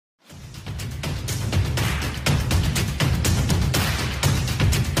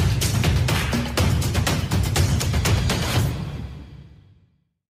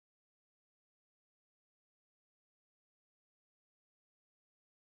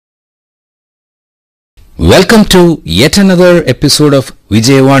Welcome to yet another episode of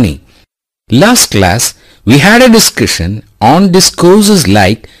Vijayavani. Last class, we had a discussion on discourses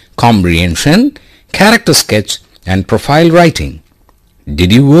like comprehension, character sketch and profile writing.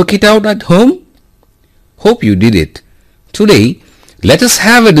 Did you work it out at home? Hope you did it. Today, let us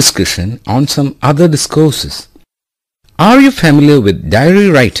have a discussion on some other discourses. Are you familiar with diary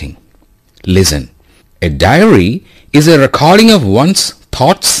writing? Listen, a diary is a recording of one's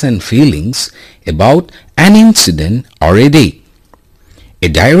thoughts and feelings about an incident or a day. A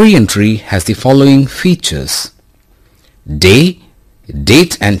diary entry has the following features: day,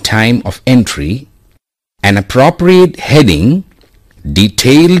 date and time of entry, an appropriate heading,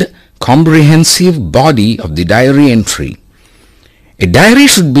 detailed, comprehensive body of the diary entry. A diary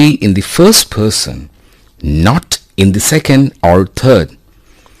should be in the first person, not in the second or third.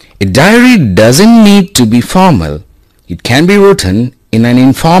 A diary doesn't need to be formal. It can be written in an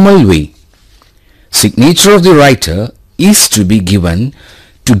informal way. Signature of the writer is to be given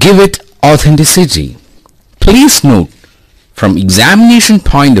to give it authenticity. Please note, from examination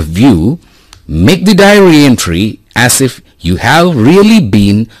point of view, make the diary entry as if you have really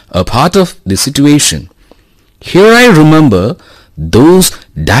been a part of the situation. Here I remember those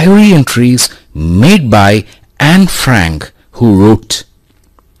diary entries made by Anne Frank, who wrote,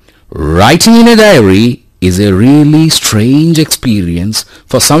 "Writing in a diary is a really strange experience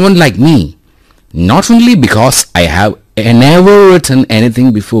for someone like me, not only because I have never written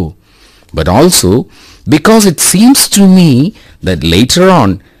anything before, but also because it seems to me that later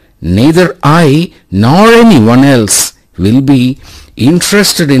on neither I nor anyone else will be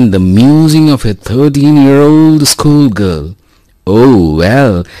interested in the musing of a 13-year-old schoolgirl. Oh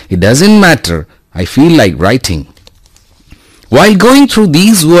well, it doesn't matter, I feel like writing." While going through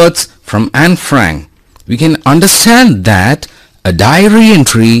these words from Anne Frank, we can understand that a diary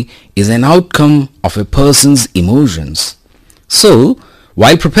entry is an outcome of a person's emotions. So,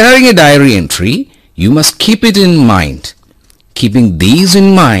 while preparing a diary entry, you must keep it in mind. Keeping these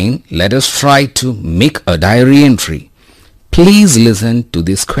in mind, let us try to make a diary entry. Please listen to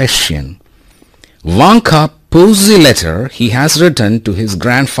this question. Vanka posts a letter he has written to his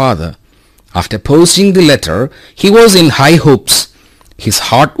grandfather. After posting the letter, he was in high hopes. His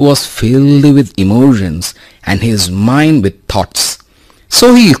heart was filled with emotions and his mind with thoughts.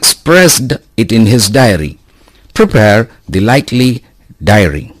 So he expressed it in his diary. Prepare the likely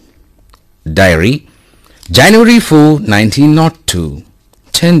diary. Diary, January 4, 1902,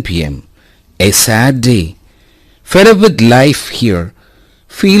 10 p.m. A sad day. Fed up with life here.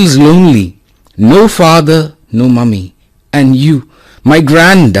 Feels lonely. No father, no mummy. And you, my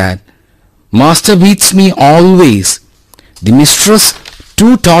granddad. Master beats me always. The mistress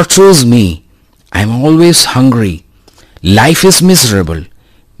too tortures me. I am always hungry. Life is miserable.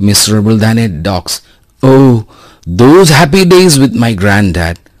 Miserable than a dog's. Oh, those happy days with my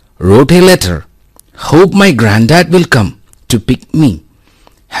granddad. Wrote a letter. Hope my granddad will come to pick me.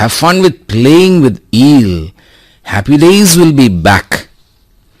 Have fun with playing with eel. Happy days will be back.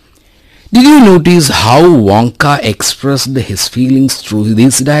 Did you notice how Wonka expressed his feelings through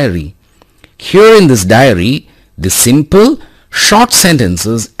this diary? Here in this diary, the simple, short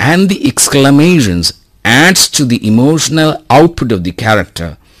sentences and the exclamations adds to the emotional output of the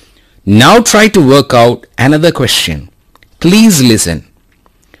character. Now try to work out another question. Please listen.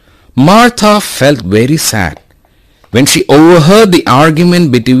 Martha felt very sad when she overheard the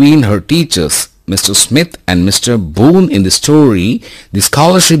argument between her teachers, Mr. Smith and Mr. Boone, in the story The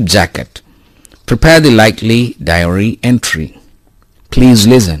Scholarship Jacket. Prepare the likely diary entry. Please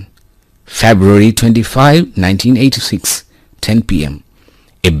listen. February 25, 1986, 10 p.m.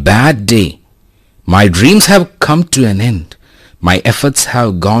 A bad day. My dreams have come to an end. My efforts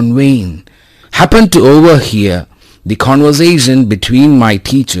have gone vain. Happened to overhear the conversation between my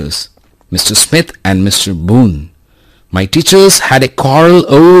teachers, Mr. Smith and Mr. Boone. My teachers had a quarrel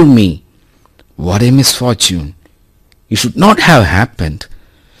over me. What a misfortune. It should not have happened.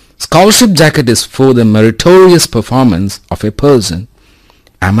 Scholarship jacket is for the meritorious performance of a person.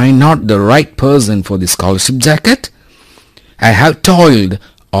 Am I not the right person for the scholarship jacket? I have toiled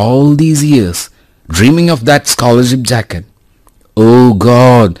all these years dreaming of that scholarship jacket. Oh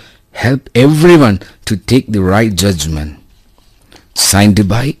God, help everyone to take the right judgment. Signed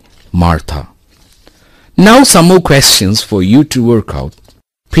by Martha. Now some more questions for you to work out.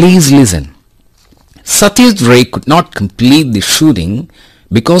 Please listen. Satyajit Ray could not complete the shooting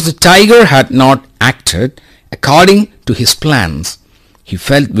because the tiger had not acted according to his plans. He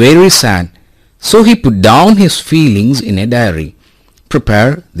felt very sad, so he put down his feelings in a diary.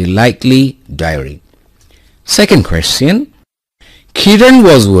 Prepare the likely diary. Second question. Kiran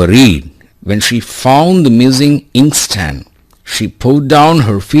was worried when she found the missing inkstand. She put down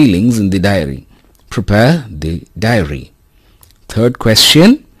her feelings in the diary. Prepare the diary. Third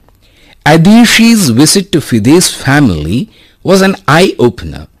question. Adishi's visit to Fide's family was an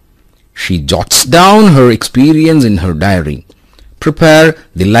eye-opener. She jots down her experience in her diary. Prepare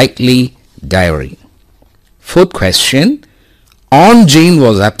the likely diary. Fourth question. Aunt Jane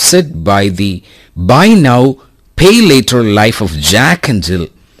was upset by the buy now, pay later life of Jack and Jill.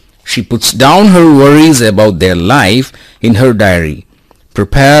 She puts down her worries about their life in her diary.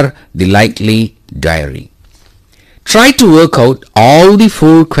 Prepare the likely diary. Try to work out all the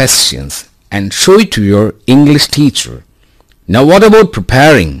 4 questions and show it to your English teacher. Now what about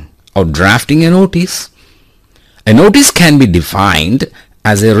preparing or drafting a notice? A notice can be defined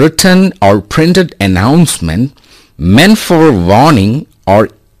as a written or printed announcement meant for warning or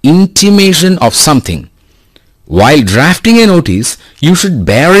intimation of something. While drafting a notice, you should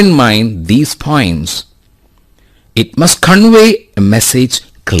bear in mind these points. It must convey a message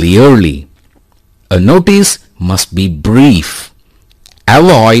clearly. A notice must be brief.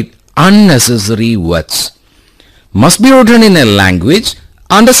 Avoid unnecessary words. Must be written in a language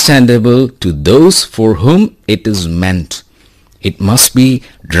understandable to those for whom it is meant. It must be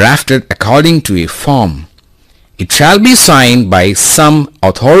drafted according to a form. It shall be signed by some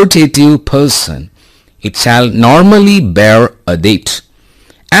authoritative person. It shall normally bear a date.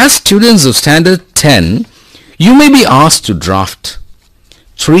 As students of Standard 10, you may be asked to draft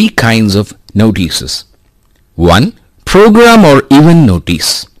 3 kinds of notices. 1. Program or event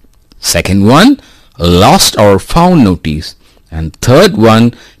notice. Second one, lost or found notice. And third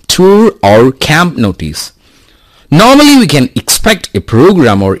one, tour or camp notice. Normally we can expect a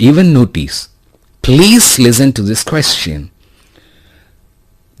program or event notice. Please listen to this question.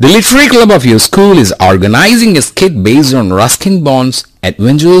 The literary club of your school is organizing a skit based on Ruskin Bond's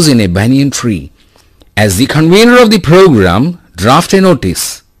Adventures in a Banyan Tree. As the convener of the program, draft a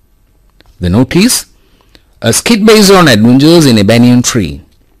notice. The notice: a skit based on Adventures in a Banyan Tree.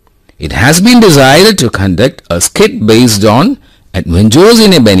 It has been decided to conduct a skit based on Adventures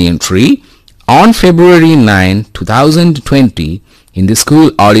in a Banyan Tree on February 9, 2020 in the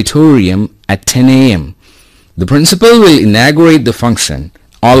school auditorium at 10 a.m. The principal will inaugurate the function.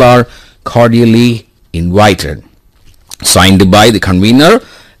 All are cordially invited. Signed by the convener,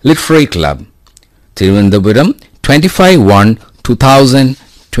 Literary Club, Thiruvananthapuram,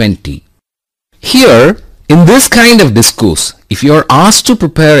 25/1/2020. Here, in this kind of discourse, if you are asked to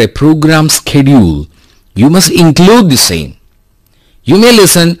prepare a program schedule, you must include the same. You may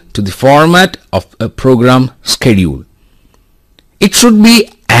listen to the format of a program schedule. It should be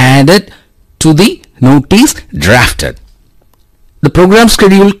added to the notice drafted. The program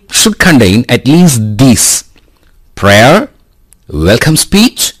schedule should contain at least these: prayer, welcome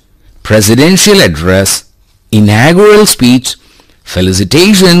speech, presidential address, inaugural speech,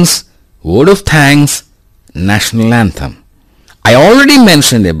 felicitations, word of thanks, national anthem. I already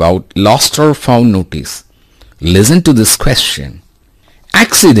mentioned about lost or found notice. Listen to this question.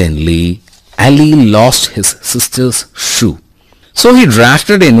 Accidentally, Ali lost his sister's shoe. So he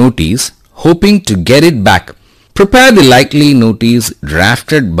drafted a notice hoping to get it back. Prepare the likely notice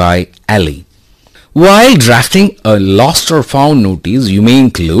drafted by Ali. While drafting a lost or found notice, you may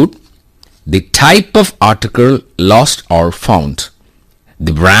include the type of article lost or found,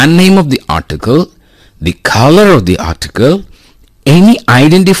 the brand name of the article, the color of the article, any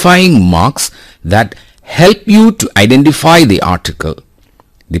identifying marks that help you to identify the article,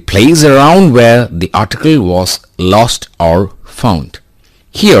 the place around where the article was lost or found.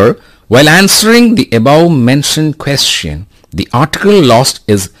 Here, while answering the above mentioned question, the article lost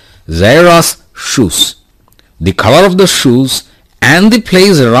is Zaira's shoes. The color of the shoes and the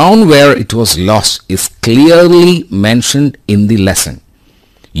place around where it was lost is clearly mentioned in the lesson.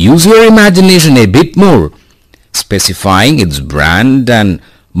 Use your imagination a bit more, specifying its brand and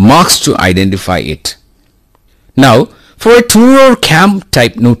marks to identify it. Now, for a tour or camp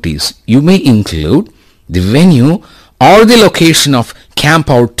type notice, you may include the venue or the location of camp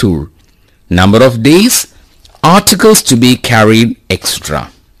or tour, number of days, articles to be carried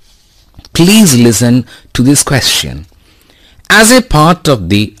extra. Please listen to this question. As a part of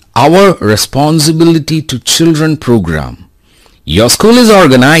the Our Responsibility to Children program, your school is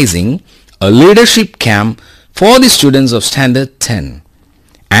organizing a leadership camp for the students of Standard 10.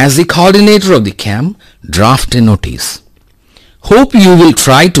 As the coordinator of the camp, draft a notice. Hope you will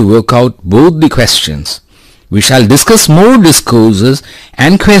try to work out both the questions. We shall discuss more discourses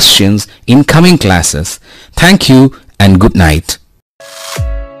and questions in coming classes. Thank you and good night.